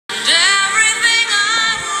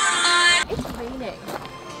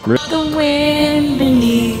The wind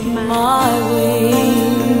beneath my wings.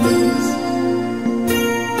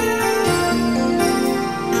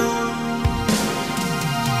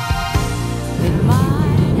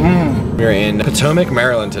 We're in Potomac,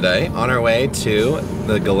 Maryland today, on our way to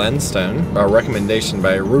the Glenstone. Our recommendation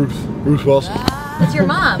by Ruth Wilson. It's your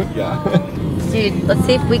mom. Yeah. Dude, let's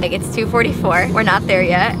see if we, it's 2:44. We're not there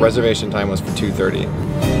yet. Reservation time was for 2:30.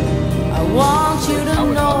 I want you to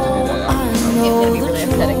know I know the truth.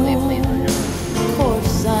 Of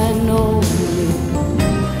course I know you.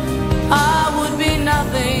 I would be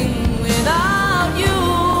nothing without you.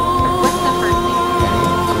 What's the first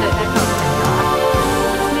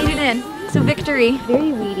thing? Made it in. It's a victory.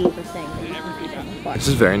 Very weedy for saying that. This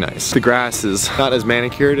is very nice. The grass is not as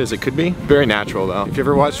manicured as it could be. Very natural though. If you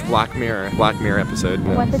ever watched Black Mirror episode.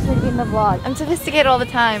 I want this to be in the vlog. I'm sophisticated all the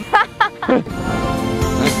time.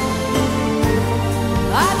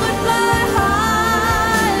 I would fly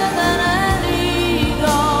higher than an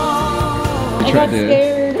eagle. I got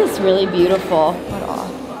scared. It's really beautiful.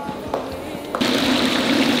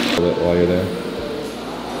 While you're there.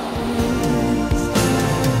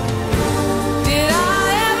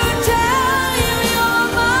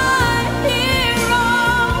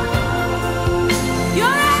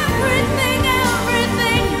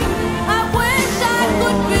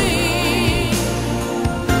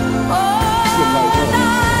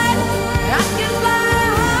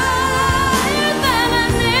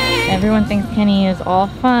 Everyone thinks Kenny is all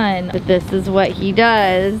fun, but this is what he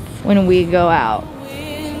does when we go out.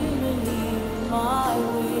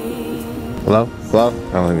 Hello? Hello? I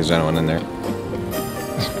don't think there's anyone in there.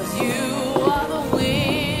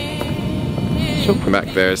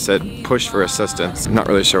 Back there said push for assistance. I'm not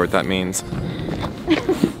really sure what that means.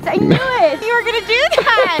 I knew it! You were gonna do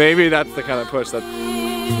that! Maybe that's the kind of push that...